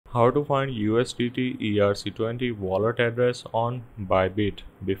How to find USDT ERC20 wallet address on Bybit.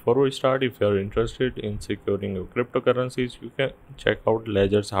 Before we start, if you are interested in securing your cryptocurrencies, you can check out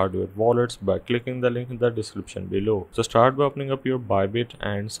Ledger's hardware wallets by clicking the link in the description below. So start by opening up your Bybit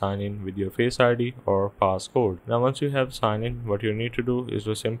and sign in with your Face ID or passcode. Now once you have signed in, what you need to do is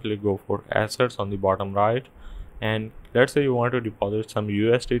to simply go for assets on the bottom right, and let's say you want to deposit some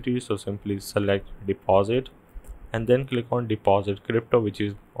USDT, so simply select deposit and then click on deposit crypto, which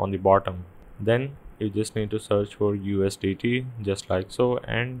is on the bottom. Then you just need to search for USDT just like so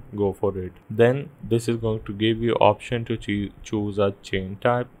and go for it. Then this is going to give you option to choose a chain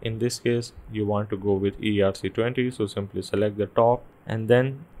type. In this case you want to go with ERC20, so simply select the top and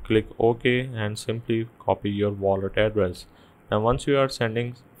then click OK and simply copy your wallet address. Now once you are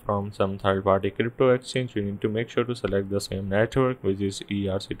sending from some third-party crypto exchange, you need to make sure to select the same network, which is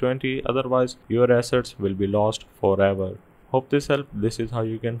ERC20, otherwise your assets will be lost forever. Hope this helped. This is how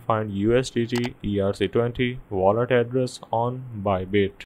you can find USDT ERC20 wallet address on Bybit.